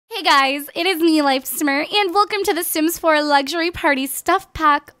Hey guys, it is me, Lifesimmer, and welcome to the Sims 4 Luxury Party Stuff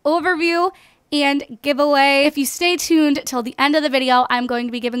Pack Overview and Giveaway. If you stay tuned till the end of the video, I'm going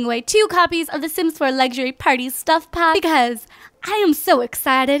to be giving away 2 copies of the Sims 4 Luxury Party Stuff Pack because I am so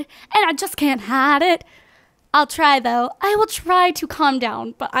excited and I just can't hide it. I'll try though. I will try to calm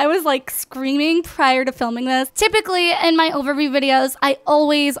down, but I was like screaming prior to filming this. Typically in my overview videos, I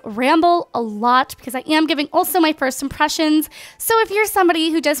always ramble a lot because I am giving also my first impressions. So if you're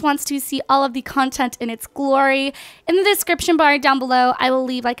somebody who just wants to see all of the content in its glory, in the description bar down below, I will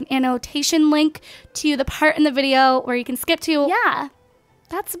leave like an annotation link to the part in the video where you can skip to. Yeah,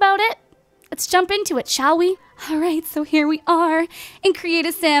 that's about it. Let's jump into it, shall we? All right, so here we are in Create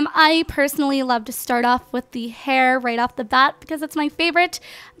a Sim. I personally love to start off with the hair right off the bat because it's my favorite.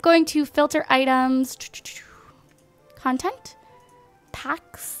 I'm going to filter items, content,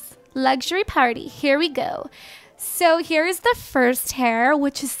 packs, luxury party. Here we go. So here's the first hair,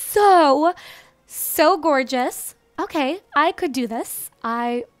 which is so gorgeous. Okay, I could do this.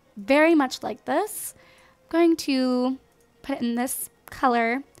 I very much like this. I'm going to put it in this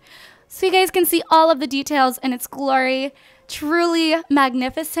color, so you guys can see all of the details in its glory. Truly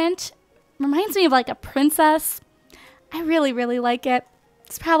magnificent. Reminds me of like a princess. I really like it.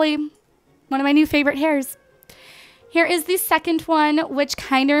 It's probably one of my new favorite hairs. Here is the second one, which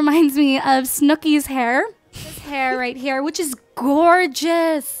kind of reminds me of Snooki's hair. This hair right here, which is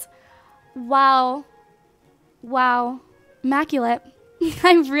gorgeous. Wow. Wow. Immaculate.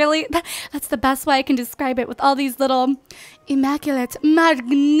 That's the best way I can describe it, with all these little immaculate,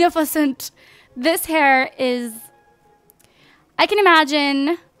 magnificent. This hair is, I can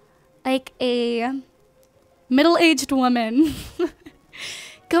imagine like a middle-aged woman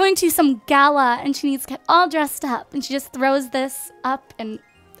going to some gala and she needs to get all dressed up and she just throws this up, and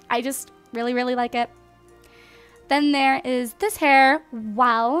I just really like it. Then there is this hair.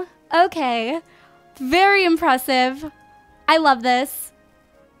 Wow. Okay. Very impressive. I love this.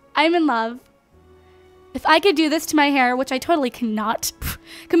 I'm in love. If I could do this to my hair, which I totally cannot,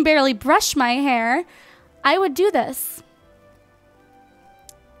 can barely brush my hair, I would do this.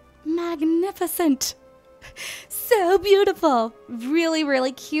 Magnificent. So beautiful.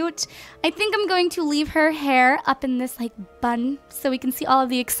 Really cute. I think I'm going to leave her hair up in this like bun so we can see all of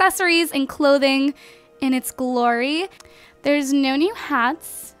the accessories and clothing in its glory. There's no new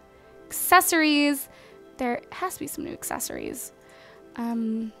hats. Accessories. There has to be some new accessories.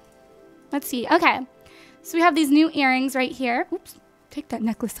 Let's see. Okay. So we have these new earrings right here. Oops. Take that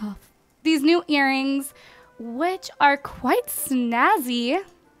necklace off. These new earrings, which are quite snazzy.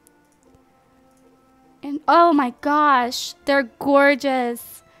 And oh my gosh, they're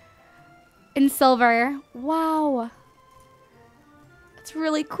gorgeous. In silver. Wow. That's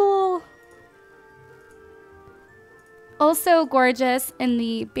really cool. Also gorgeous in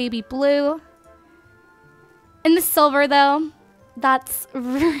the baby blue. In the silver though, that's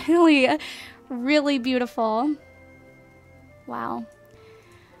really beautiful. Wow.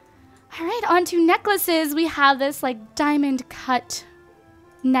 All right, on to necklaces. We have this like diamond cut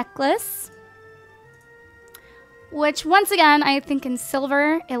necklace, which once again, I think in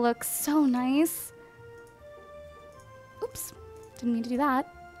silver, it looks so nice. Oops, didn't mean to do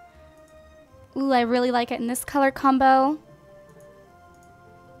that. Ooh, I really like it in this color combo.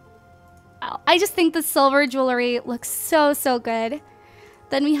 I just think the silver jewelry looks so good.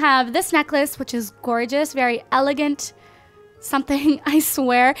 Then we have this necklace, which is gorgeous, very elegant. Something, I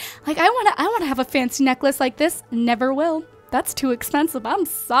swear, like I wanna have a fancy necklace like this. Never will. That's too expensive. I'm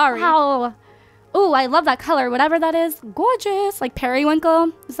sorry. Wow. Ooh, I love that color. Whatever that is, gorgeous. Like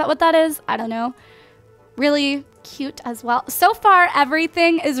periwinkle. Is that what that is? I don't know. Really cute as well. So far,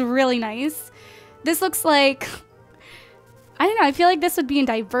 everything is really nice. This looks like, I don't know, I feel like this would be in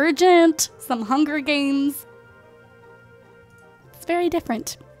Divergent, some Hunger Games. It's very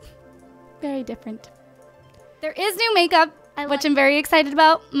different. Very different. There is new makeup, which I'm very excited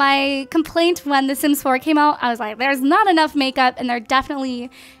about. My complaint when The Sims 4 came out, I was like, there's not enough makeup, and they're definitely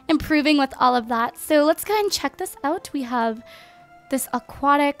improving with all of that. So let's go ahead and check this out. We have this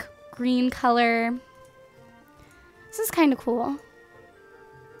aquatic green color. This is kind of cool.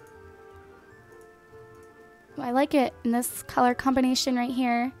 I like it in this color combination right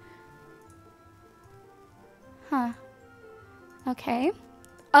here. Huh. Okay.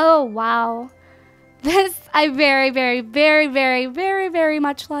 Oh, wow. This I very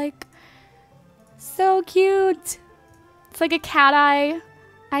much like. So cute. It's like a cat eye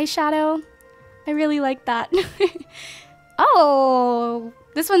eyeshadow. I really like that. Oh,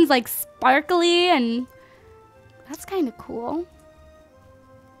 this one's like sparkly, and that's kind of cool.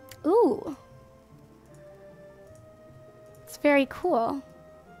 Ooh. It's very cool.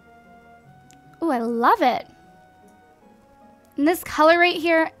 Ooh, I love it. And this color right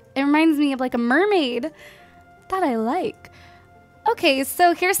here, it reminds me of like a mermaid. That I like. Okay,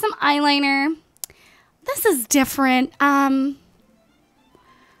 so here's some eyeliner. This is different.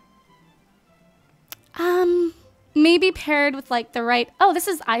 Maybe paired with like the right... Oh, this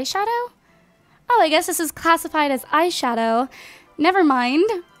is eyeshadow? Oh, I guess this is classified as eyeshadow. Never mind.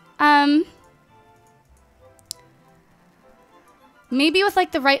 Maybe with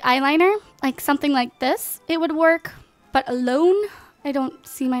like the right eyeliner, like something like this, it would work. But alone, I don't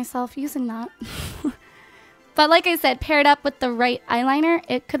see myself using that. But like I said, paired up with the right eyeliner,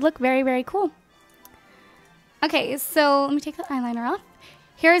 it could look very, very cool. Okay, so let me take the eyeliner off.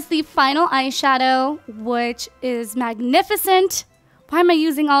 Here's the final eyeshadow, which is magnificent. Why am I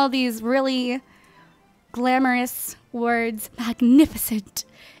using all these really glamorous words? Magnificent,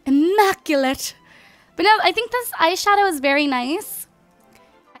 immaculate. But no, I think this eyeshadow is very nice.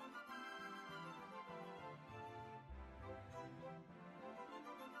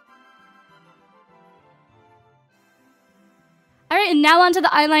 All right, and now onto the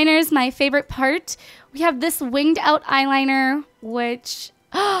eyeliners, my favorite part. We have this winged out eyeliner, which...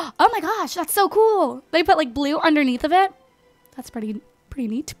 Oh my gosh, that's so cool. They put like blue underneath of it. That's pretty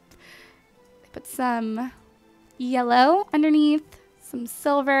neat. They put some yellow underneath, some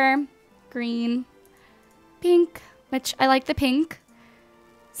silver, green, pink, which I like the pink.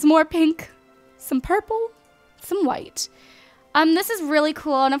 Some more pink, some purple, some white. This is really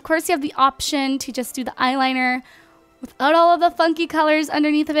cool. And of course you have the option to just do the eyeliner without all of the funky colors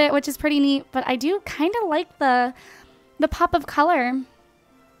underneath of it, which is pretty neat. But I do kind of like the pop of color.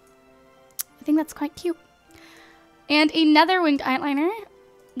 I think that's quite cute. And another winged eyeliner,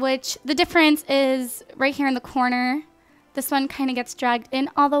 which the difference is right here in the corner. This one kind of gets dragged in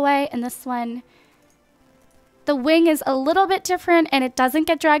all the way, and this one, the wing is a little bit different and it doesn't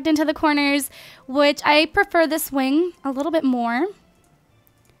get dragged into the corners, which I prefer this wing a little bit more.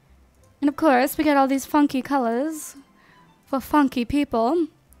 And of course, we get all these funky colors for funky people.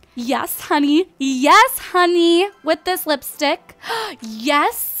 Yes, honey. Yes, honey. With this lipstick.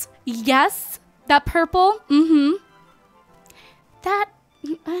 Yes. Yes. That purple. That.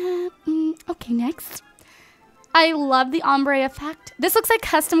 Okay, next. I love the ombre effect. This looks like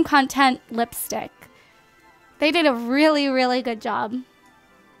custom content lipstick. They did a really, really good job.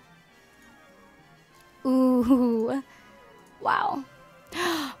 Ooh. Wow.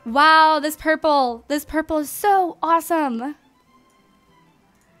 Wow, this purple. This purple is so awesome.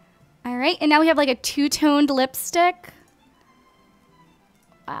 All right, and now we have like a two-toned lipstick.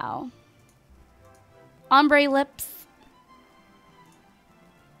 Wow. Ombre lips.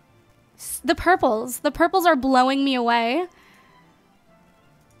 The purples are blowing me away.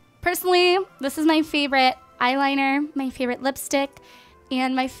 Personally, this is my favorite eyeliner, my favorite lipstick,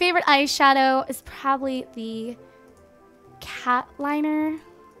 and my favorite eyeshadow is probably the cat liner.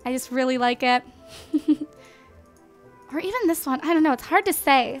 I just really like it. Or even this one. I don't know. It's hard to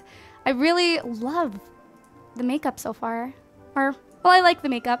say. I really love the makeup so far. Or, well, I like the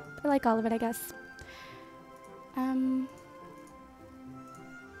makeup. I like all of it, I guess. I'm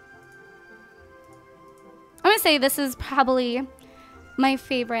going to say this is probably my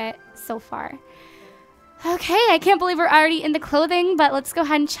favorite so far. Okay, I can't believe we're already in the clothing, but let's go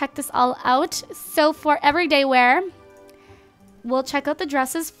ahead and check this all out. So for everyday wear, we'll check out the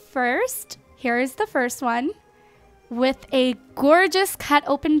dresses first. Here is the first one with a gorgeous cut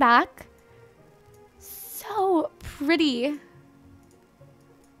open back. So pretty.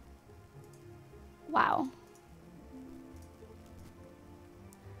 Wow.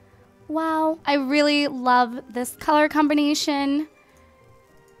 Wow, I really love this color combination.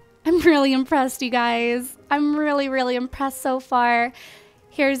 I'm really impressed, you guys. I'm really, really impressed so far.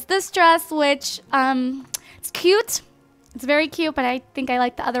 Here's this dress, which, it's cute. It's very cute, but I think I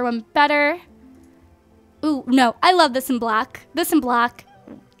like the other one better. Ooh, no, I love this in black. This in black,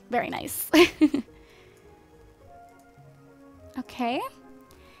 very nice. Okay.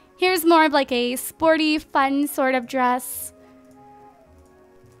 Here's more of like a sporty, fun sort of dress.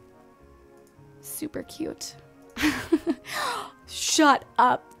 Super cute. Shut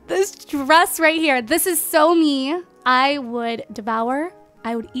up. This dress right here, this is so me. I would devour.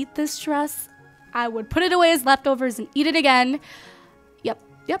 I would eat this dress. I would put it away as leftovers and eat it again.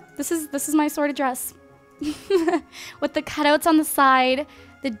 Yep, this is my sort of dress. With the cutouts on the side,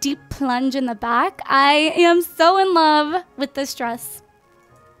 the deep plunge in the back. I am so in love with this dress.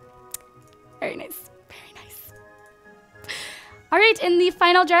 Very nice. Very nice. All right, and the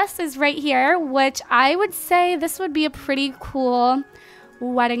final dress is right here, which I would say this would be a pretty cool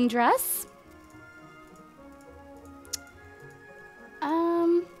wedding dress.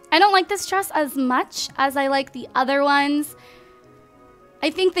 I don't like this dress as much as I like the other ones. I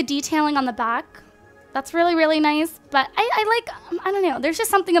think the detailing on the back, that's really, really nice. But I don't know. There's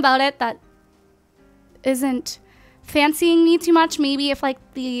just something about it that isn't fancying me too much. Maybe if like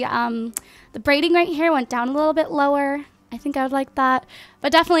the braiding right here went down a little bit lower, I think I would like that.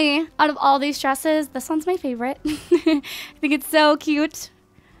 But definitely, out of all these dresses, this one's my favorite. I think it's so cute.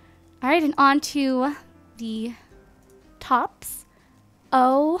 All right, and on to the tops.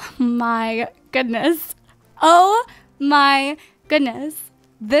 Oh my goodness. Oh my goodness.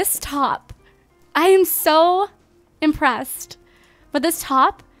 This top. I am so impressed. But this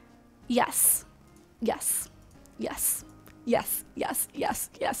top, yes. Yes. Yes. Yes. Yes. Yes.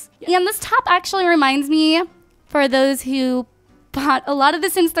 Yes. And this top actually reminds me, for those who bought a lot of the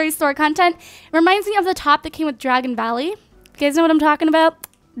Sims 3 store content, it reminds me of the top that came with Dragon Valley. You guys know what I'm talking about?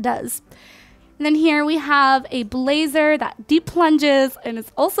 It does. And then here we have a blazer that deep plunges and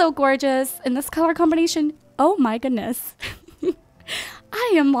is also gorgeous in this color combination. Oh my goodness.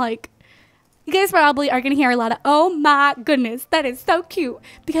 I am like, you guys probably are going to hear a lot of, oh my goodness, that is so cute.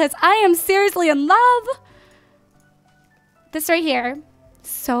 Because I am seriously in love. This right here,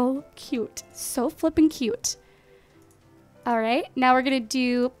 so cute. So flippin' cute. All right, now we're going to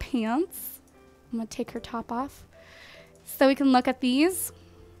do pants. I'm going to take her top off so we can look at these.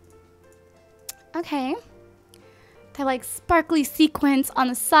 Okay. They have like sparkly sequins on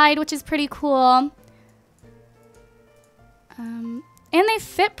the side, which is pretty cool. And they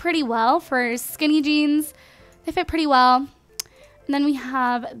fit pretty well for skinny jeans. They fit pretty well. And then we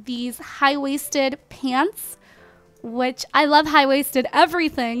have these high-waisted pants, which I love high-waisted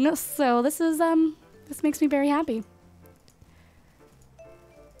everything. So this is this makes me very happy.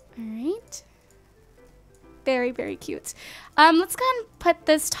 All right. Very, very cute. Let's go ahead and put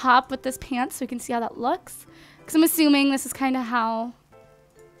this top with this pants so we can see how that looks. Because I'm assuming this is kind of how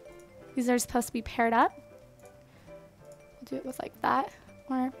these are supposed to be paired up. We'll do it with like that.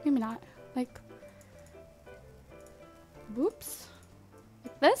 Or maybe not. Like, whoops.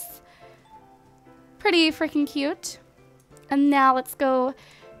 Like this. Pretty freaking cute. And now let's go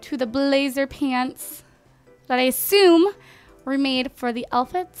to the blazer pants that I assume were made for the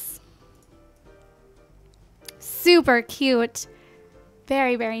outfits. Super cute.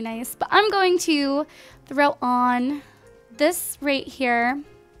 Very, very nice. But I'm going to throw on this right here.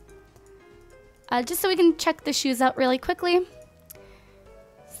 Just so we can check the shoes out really quickly.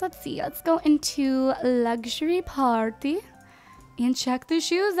 So let's see. Let's go into luxury party and check the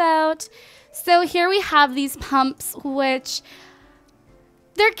shoes out. So here we have these pumps, which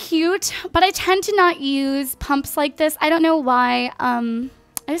they're cute, but I tend to not use pumps like this. I don't know why. I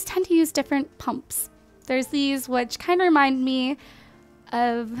just tend to use different pumps. There's these which kind of remind me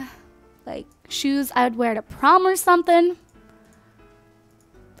of like shoes I would wear to prom or something,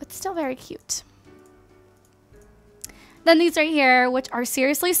 but still very cute. Then these right here, which are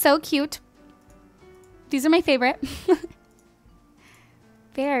seriously so cute. These are my favorite.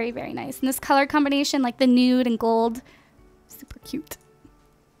 Very, very nice. And this color combination, like the nude and gold, super cute.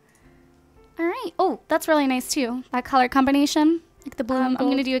 All right. Oh, that's really nice too. That color combination, like the blue and gold. I'm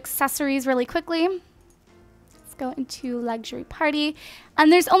going to do accessories really quickly. Let's go into luxury party.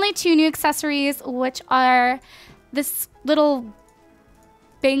 And there's only 2 new accessories, which are this little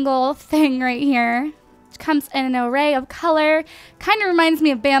bangle thing right here, which comes in an array of color. Kind of reminds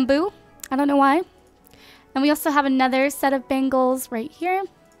me of bamboo. I don't know why. And we also have another set of bangles right here.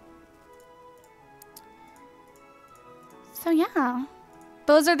 So yeah,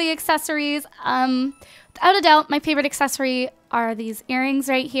 those are the accessories. Without a doubt, my favorite accessory are these earrings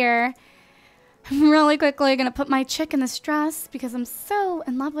right here. I'm really quickly gonna put my chick in this dress because I'm so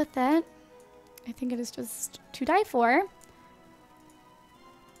in love with it. I think it is just to die for.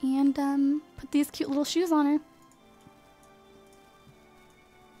 And put these cute little shoes on her.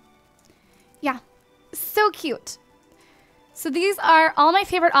 Yeah. So cute. So these are all my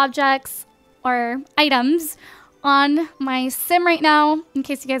favorite objects or items on my sim right now. In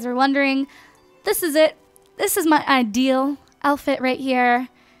case you guys are wondering, this is it. This is my ideal outfit right here.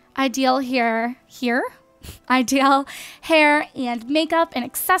 Ideal ideal hair and makeup and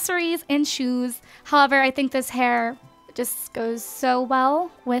accessories and shoes. However, I think this hair just goes so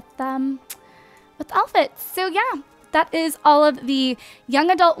well with outfits. So yeah. That is all of the young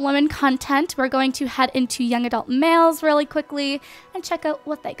adult women content. We're going to head into young adult males really quickly and check out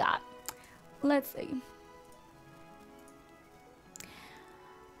what they got. Let's see.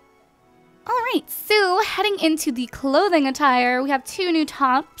 All right, so heading into the clothing attire, we have 2 new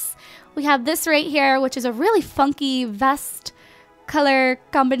tops. We have this right here, which is a really funky vest color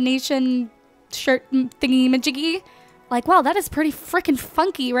combination shirt thingy-majiggy. like, wow, that is pretty freaking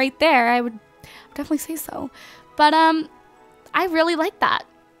funky right there. I would definitely say so. But I really like that.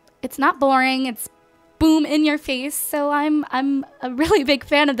 It's not boring. It's boom in your face. So I'm a really big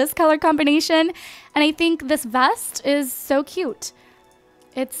fan of this color combination. And I think this vest is so cute.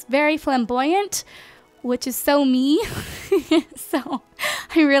 It's very flamboyant, which is so me. So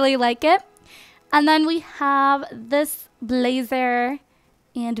I really like it. And then we have this blazer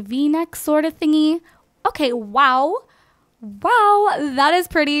and V-neck sort of thingy. Okay, wow. Wow, that is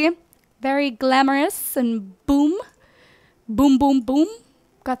pretty. Very glamorous and boom. Boom, boom, boom.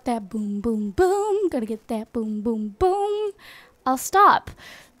 Got that boom, boom, boom. Gotta get that boom, boom, boom. I'll stop.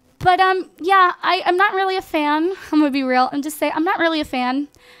 But yeah, I'm not really a fan. I'm gonna be real and just say I'm not really a fan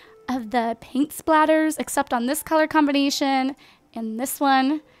of the paint splatters, except on this color combination and this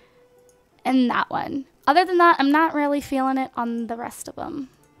one and that one. Other than that, I'm not really feeling it on the rest of them.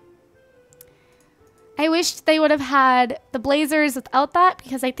 I wish they would have had the blazers without that,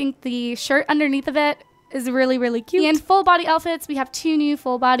 because I think the shirt underneath of it is really, really cute. And full body outfits, we have 2 new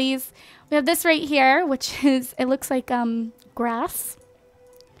full bodies. We have this right here, which is, it looks like grass.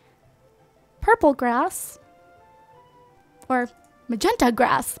 Purple grass. Or magenta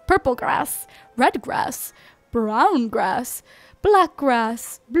grass, purple grass, red grass, brown grass, black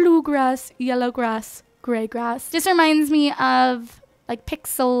grass, blue grass, yellow grass, gray grass. Just reminds me of like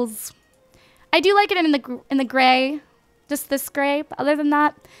pixels. I do like it in the gray, just this gray, but other than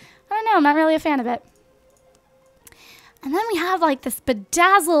that, I don't know, I'm not really a fan of it. And then we have like this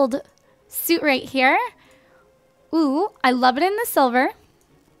bedazzled suit right here. Ooh, I love it in the silver.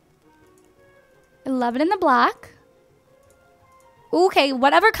 I love it in the black. Okay,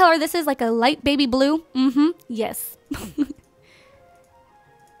 whatever color this is, like a light baby blue. Yes.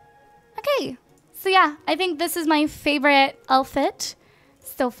 Okay, so yeah, I think this is my favorite outfit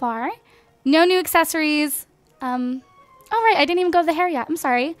so far. No new accessories. Oh right, I didn't even go to the hair yet. I'm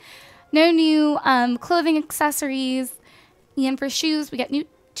sorry. No new clothing accessories. And for shoes, we get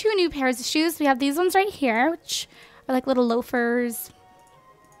 2 new pairs of shoes. We have these ones right here, which are like little loafers,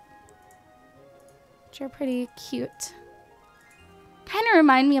 which are pretty cute. Kind of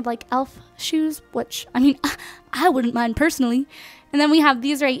remind me of like elf shoes, which, I mean, I wouldn't mind personally. And then we have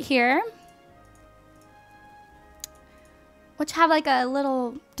these right here, which have like a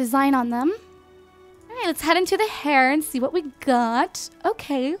little design on them. All right, let's head into the hair and see what we got.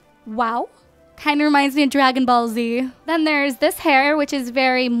 Okay, wow. Kind of reminds me of Dragon Ball Z. Then there's this hair, which is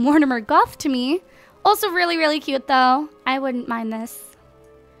very Mortimer Goth to me. Also really, really cute though. I wouldn't mind this.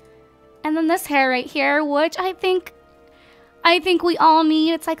 And then this hair right here, which I think we all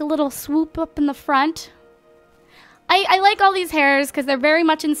need. It's like a little swoop up in the front. I like all these hairs because they're very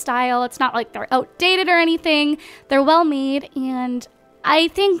much in style. It's not like they're outdated or anything. They're well made, and I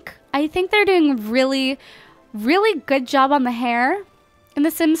think they're doing a really, really good job on the hair. In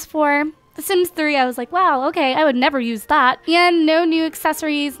The Sims 4, The Sims 3, I was like, wow, okay, I would never use that. And no new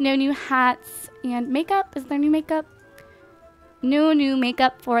accessories, no new hats, and makeup. Is there new makeup? No new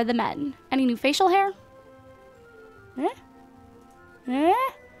makeup for the men. Any new facial hair? No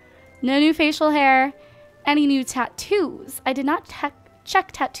new facial hair. Any new tattoos? I did not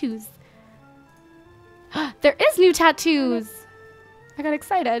check tattoos. There is new tattoos. I got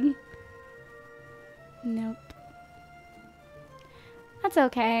excited. Nope. That's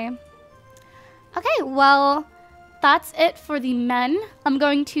okay. Okay, well, that's it for the men. I'm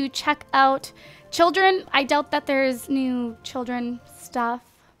going to check out children. I doubt that there's new children stuff,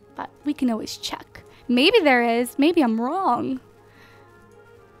 but we can always check. Maybe there is. Maybe I'm wrong.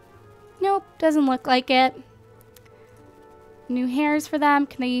 Nope, doesn't look like it. New hairs for them.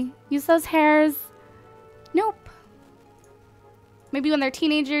 Can they use those hairs? Nope. Maybe when they're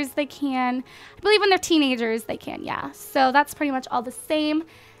teenagers they can. I believe when they're teenagers they can, yeah. So that's pretty much all the same.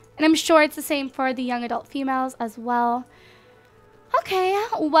 And I'm sure it's the same for the young adult females as well. Okay,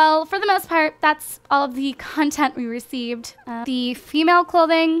 well, for the most part, that's all of the content we received. The female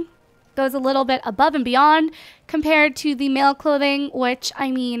clothing goes a little bit above and beyond compared to the male clothing, which, I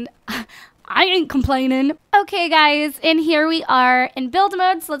mean, I ain't complaining. Okay, guys, and here we are in build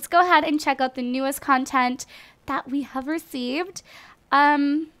mode, so let's go ahead and check out the newest content that we have received.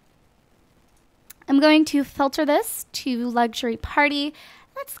 I'm going to filter this to luxury party.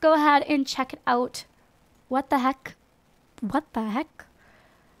 Let's go ahead and check it out. What the heck? What the heck?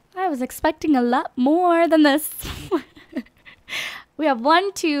 I was expecting a lot more than this. We have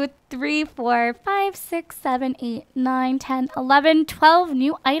 1, 2, 3, 4, 5, 6, 7, 8, 9, 10, 11, 12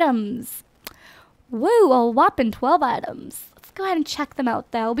 new items. Woo, a whopping 12 items. Let's go ahead and check them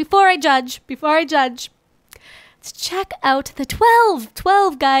out, though. Before I judge. Let's check out the 12.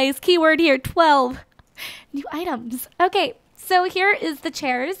 12, guys. Keyword here, 12. New items. Okay, so here is the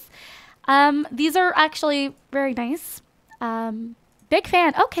chairs. These are actually very nice. Big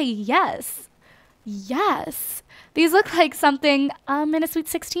fan. Okay, yes. Yes. These look like something in a Sweet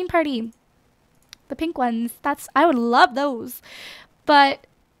 16 party. The pink ones. I would love those. But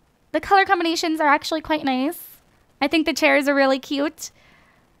the color combinations are actually quite nice. I think the chairs are really cute.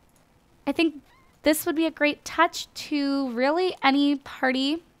 I think this would be a great touch to really any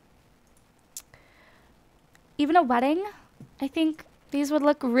party. Even a wedding. I think these would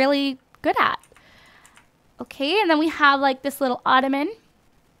look really good at. Okay, and then we have like this little ottoman,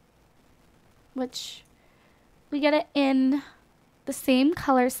 which we get it in the same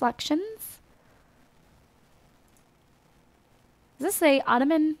color selections. Is this a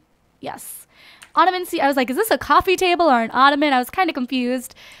ottoman? Yes. Ottoman seat. I was like, is this a coffee table or an ottoman? I was kind of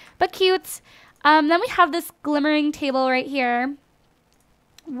confused, but cute. Then we have this glimmering table right here,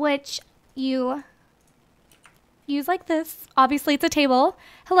 which you use like this. Obviously, it's a table.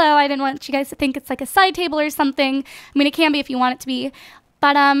 Hello, I didn't want you guys to think it's like a side table or something. I mean, it can be if you want it to be.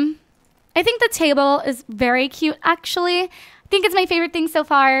 But I think the table is very cute, actually. I think it's my favorite thing so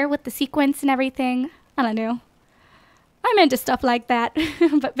far with the sequins and everything. I don't know. I'm into stuff like that,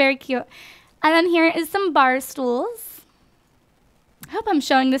 but very cute. And then here is some bar stools. I hope I'm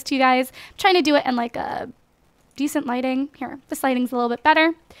showing this to you guys. I'm trying to do it in like a decent lighting. Here, this lighting's a little bit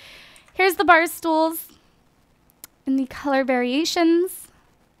better. Here's the bar stools in the color variations.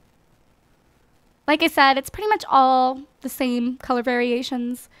 Like I said, it's pretty much all the same color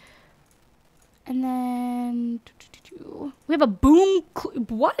variations. And then we have a boom.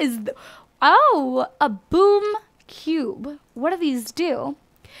 What is oh, a boom cube. What do these do?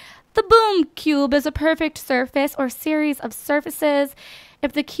 The boom cube is a perfect surface or series of surfaces.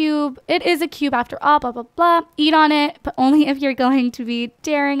 If the cube, it is a cube after all, blah, blah, blah. Eat on it, but only if you're going to be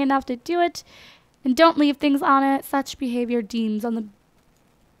daring enough to do it. And don't leave things on it. Such behavior deems on the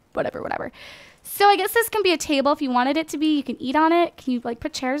whatever. So I guess this can be a table if you wanted it to be. You can eat on it. Can you like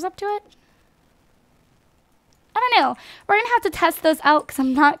put chairs up to it? I don't know. We're going to have to test those out because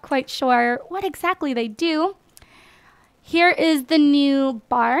I'm not quite sure what exactly they do. Here is the new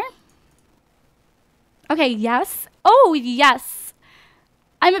bar. Okay, yes. Oh, yes.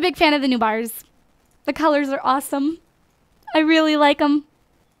 I'm a big fan of the new bars. The colors are awesome. I really like them.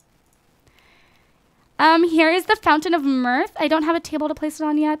 Here is the Fountain of Mirth. I don't have a table to place it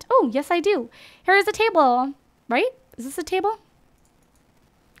on yet. Oh, yes, I do. Here is a table, right? Is this a table?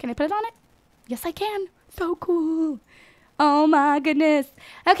 Can I put it on it? Yes, I can. So cool. Oh, my goodness.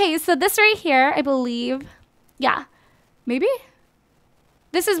 Okay, so this right here, I believe. Yeah, maybe?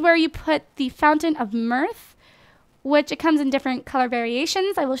 This is where you put the Fountain of Mirth, which it comes in different color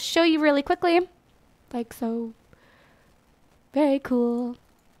variations. I will show you really quickly. Like so. Very cool.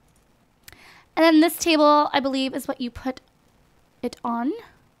 And then this table, I believe, is what you put it on,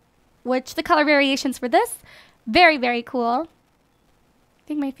 which the color variations for this, very, very cool. I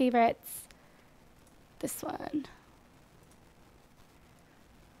think my favorite's this one.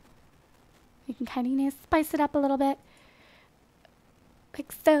 You can kind of spice it up a little bit.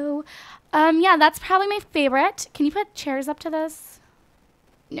 Like so. Yeah, that's probably my favorite. Can you put chairs up to this?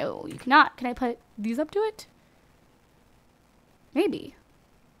 No, you cannot. Can I put these up to it? Maybe.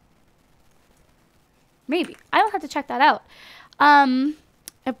 Maybe. I'll have to check that out.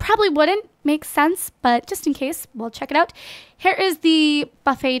 It probably wouldn't make sense, but just in case, we'll check it out. Here is the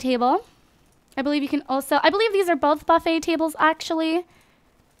buffet table. I believe you can also, I believe these are both buffet tables actually.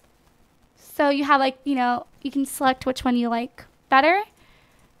 So you have like, you know, you can select which one you like better.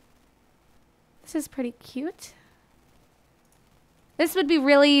 This is pretty cute. This would be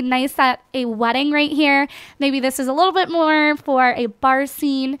really nice at a wedding right here. Maybe this is a little bit more for a bar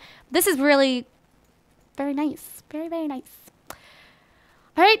scene. This is really very nice. Very, very nice.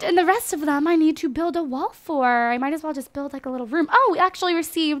 All right, and the rest of them I need to build a wall for. I might as well just build like a little room. Oh, we actually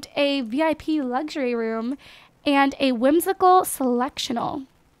received a VIP luxury room and a whimsical selectional.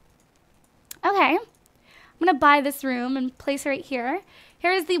 Okay, I'm going to buy this room and place it right here.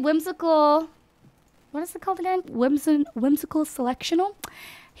 Here is the whimsical, what is it called again? Whimsical selectional.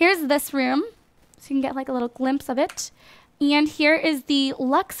 Here's this room, so you can get like a little glimpse of it. And here is the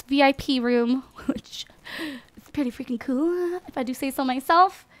luxe VIP room, which is pretty freaking cool, if I do say so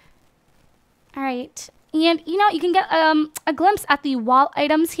myself. All right. And, you know, you can get a glimpse at the wall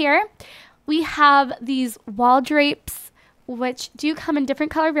items here. We have these wall drapes, which do come in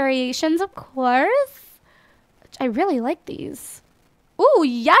different color variations, of course. Which I really like these. Ooh,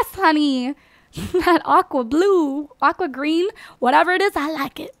 yes, honey. That aqua blue, aqua green, whatever it is, I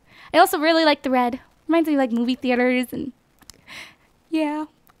like it. I also really like the red. Reminds me of like movie theaters and yeah,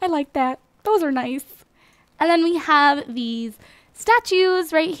 I like that. Those are nice. And then we have these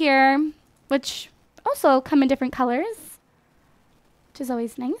statues right here, which also come in different colors, which is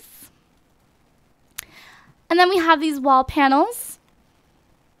always nice. And then we have these wall panels,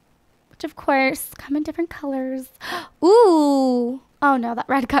 which of course come in different colors. Ooh. Oh no, that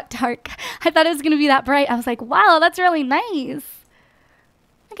red got dark. I thought it was going to be that bright. I was like, wow, that's really nice.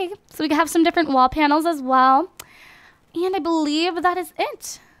 Okay, so we have some different wall panels as well. And I believe that is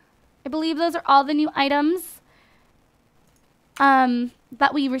it. I believe those are all the new items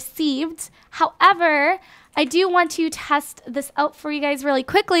that we received. However, I do want to test this out for you guys really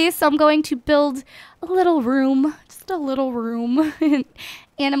quickly. So I'm going to build a little room, just a little room. And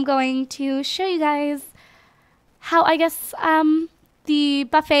I'm going to show you guys how I guess the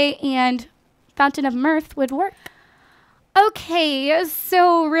buffet and fountain of mirth would work. Okay,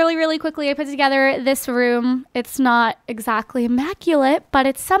 so really quickly I put together this room. It's not exactly immaculate, but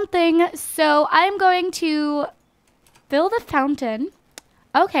it's something. So I'm going to fill the fountain.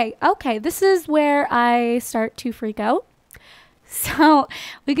 Okay, this is where I start to freak out. So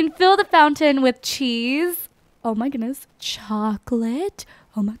we can fill the fountain with cheese. Oh my goodness, chocolate.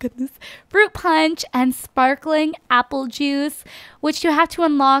 Oh my goodness. Fruit punch and sparkling apple juice, which you have to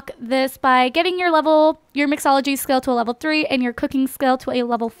unlock this by getting your mixology skill to a level 3 and your cooking skill to a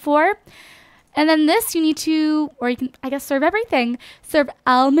level 4. And then this you need to, or you can, I guess, serve everything. Serve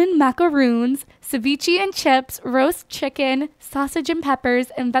almond macaroons, ceviche and chips, roast chicken, sausage and peppers,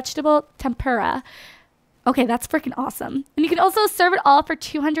 and vegetable tempura. Okay, that's freaking awesome. And you can also serve it all for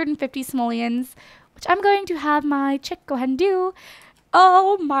 250 simoleons, which I'm going to have my chick go ahead and do.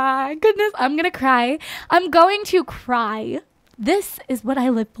 Oh my goodness, I'm gonna cry. I'm going to cry. This is what I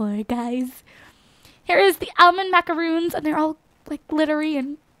live for, guys. Here is the almond macaroons, and they're all like glittery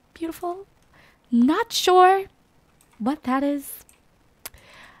and beautiful. Not sure what that is.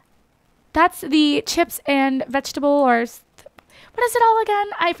 That's the chips and vegetable, or what is it all again?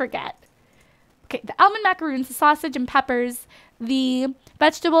 I forget. Okay, the almond macaroons, the sausage and peppers, the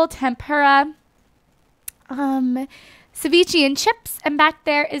vegetable tempura, ceviche and chips, and back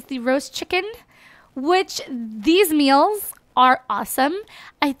there is the roast chicken, which these meals are awesome.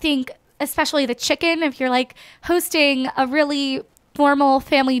 I think especially the chicken, if you're like hosting a really formal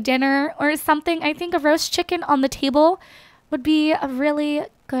family dinner or something, I think a roast chicken on the table would be a really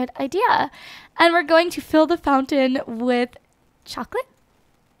good idea. And we're going to fill the fountain with chocolate.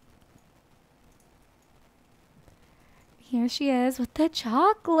 Here she is with the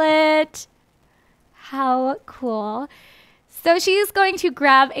chocolate. How cool. So she's going to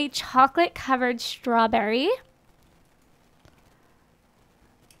grab a chocolate covered strawberry.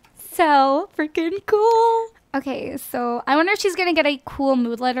 So freaking cool. Okay, so I wonder if she's going to get a cool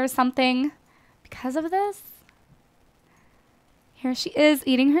moodlet or something because of this. Here she is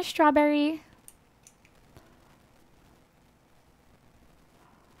eating her strawberry.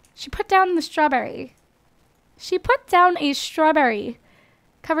 She put down the strawberry. She put down a strawberry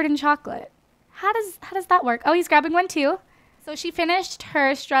covered in chocolate. How does that work? Oh, he's grabbing one too. So she finished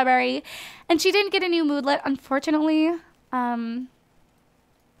her strawberry, and she didn't get a new moodlet, unfortunately. I'm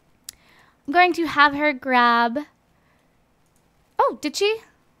going to have her grab... Oh, did she?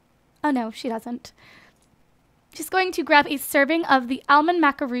 Oh, no, she doesn't. She's going to grab a serving of the almond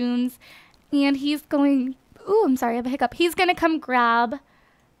macaroons, and he's going... Ooh, I'm sorry, I have a hiccup. He's going to come grab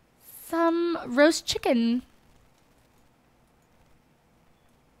some roast chicken.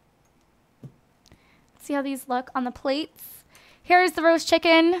 See how these look on the plates. Here's the roast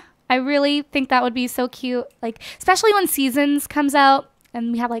chicken. I really think that would be so cute, like especially when Seasons comes out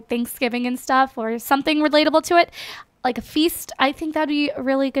and we have like Thanksgiving and stuff or something relatable to it, like a feast. I think that'd be a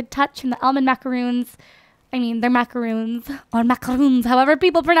really good touch. And the almond macaroons, I mean, they're macaroons or macaroons, however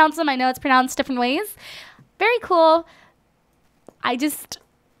people pronounce them. I know it's pronounced different ways. Very cool.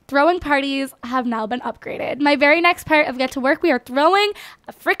 Throwing parties have now been upgraded. My very next part of Get to Work, we are throwing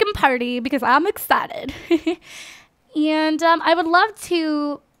a freaking party because I'm excited. And I would love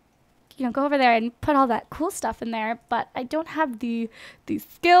to, go over there and put all that cool stuff in there, but I don't have the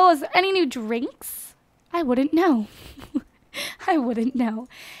skill. Is there any new drinks? I wouldn't know. I wouldn't know.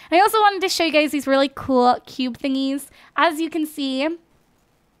 I also wanted to show you guys these really cool cube thingies. As you can see,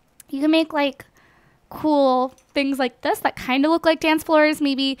 you can make like cool things like this that kind of look like dance floors.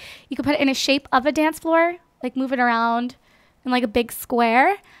 Maybe you could put it in a shape of a dance floor, like move it around in like a big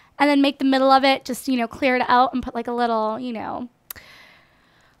square, and then make the middle of it just, clear it out and put like a little,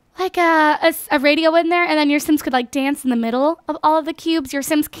 like a radio in there, and then your Sims could like dance in the middle of all of the cubes. Your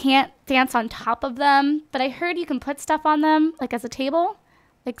Sims can't dance on top of them, but I heard you can put stuff on them like as a table,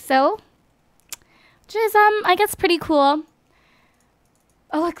 like so, which is I guess pretty cool.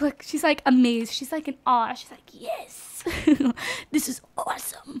 Oh, look. She's like amazed. She's like in awe. She's like, yes, this is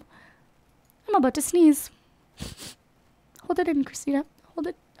awesome. I'm about to sneeze. Hold it in, Cristina. Hold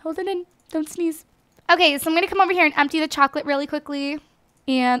it in. Don't sneeze. Okay, so I'm going to come over here and empty the chocolate really quickly.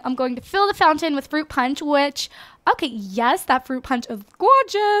 And I'm going to fill the fountain with fruit punch, which, okay, yes, that fruit punch is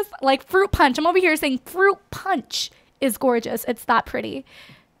gorgeous. Like fruit punch. I'm over here saying fruit punch is gorgeous. It's that pretty.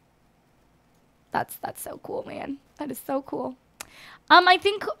 That's so cool, man. That is so cool. I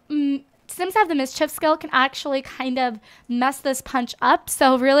think Sims Have the Mischief skill can actually kind of mess this punch up.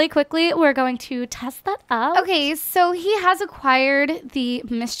 So really quickly, we're going to test that out. Okay, so he has acquired the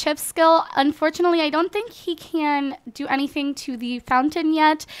Mischief skill. Unfortunately, I don't think he can do anything to the fountain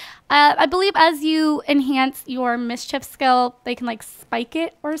yet. I believe as you enhance your Mischief skill, they can like spike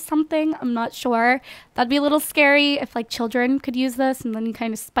it or something. I'm not sure. That'd be a little scary if like children could use this and then you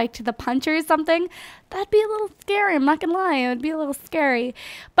kind of spike to the punch or something. That'd be a little scary. I'm not gonna lie. It would be a little scary.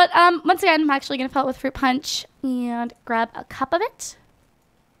 But once again, I'm actually gonna fill it with fruit punch and grab a cup of it.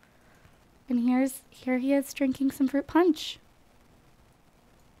 And here he is drinking some fruit punch.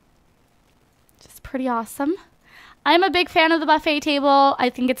 Just pretty awesome. I'm a big fan of the buffet table.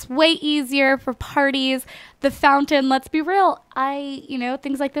 I think it's way easier for parties. The fountain, let's be real.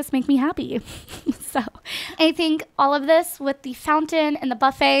 Things like this make me happy. So I think all of this with the fountain and the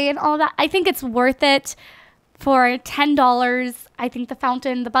buffet and all of that, I think it's worth it for $10. I think the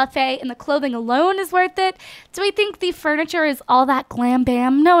fountain, the buffet, and the clothing alone is worth it. Do I think the furniture is all that glam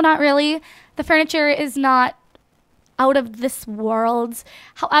bam? No, not really. The furniture is not out of this world.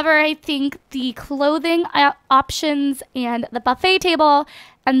 However, I think the clothing options and the buffet table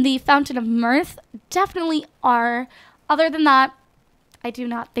and the fountain of mirth definitely are. Other than that, I do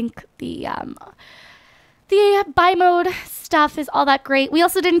not think the buy mode stuff is all that great. We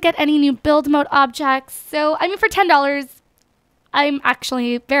also didn't get any new build mode objects. So, I mean, for $10, I'm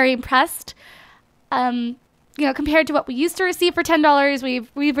actually very impressed. Compared to what we used to receive for $10,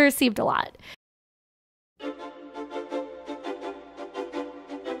 we've received a lot.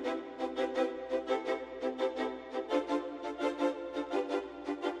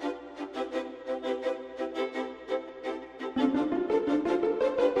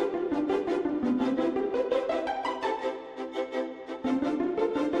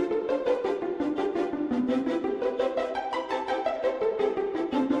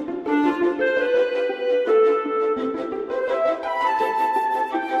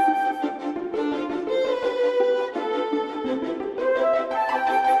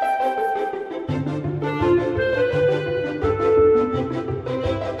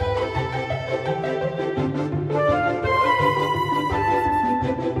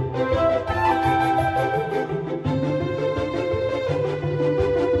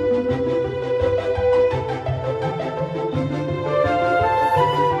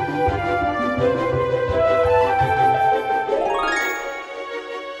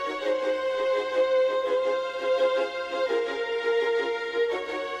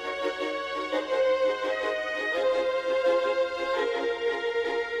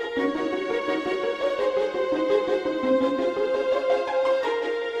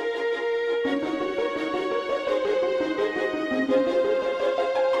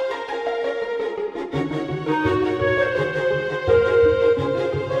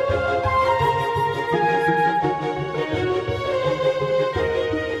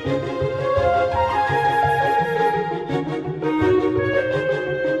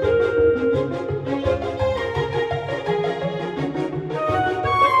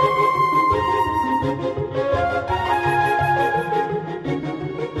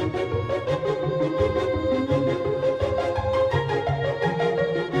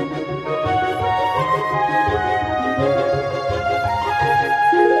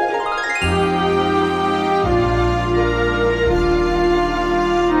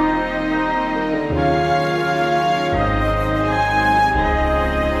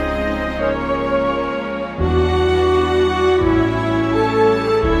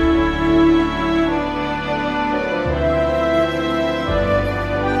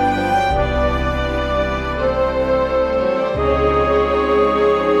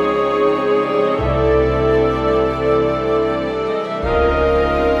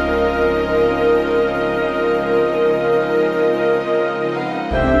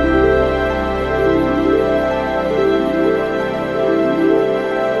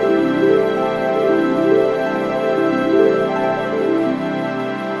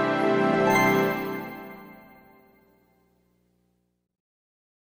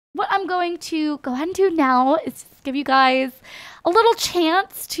 going to go ahead and do now is give you guys a little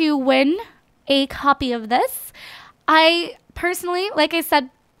chance to win a copy of this. I personally, like I said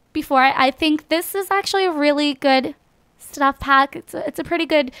before, I think this is actually a really good stuff pack. It's a pretty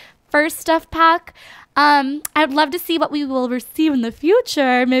good first stuff pack. I'd love to see what we will receive in the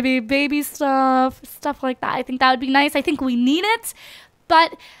future. Maybe baby stuff like that. I think that would be nice. I think we need it.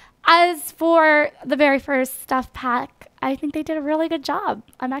 But as for the very first stuff pack, I think they did a really good job.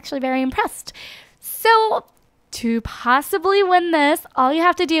 I'm actually very impressed. So to possibly win this, all you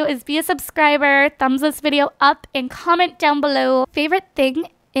have to do is be a subscriber, thumbs this video up, and comment down below favorite thing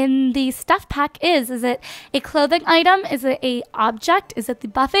in the stuff pack is. Is it a clothing item? Is it a object? Is it the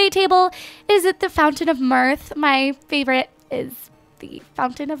buffet table? Is it the fountain of mirth? My favorite is the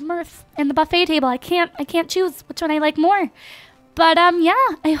fountain of mirth and the buffet table. I can't choose which one I like more. But yeah,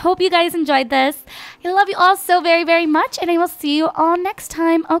 I hope you guys enjoyed this. I love you all so very, very much, and I will see you all next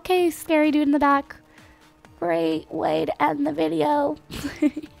time. Okay, scary dude in the back. Great way to end the video.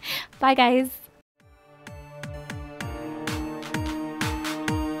 Bye, guys.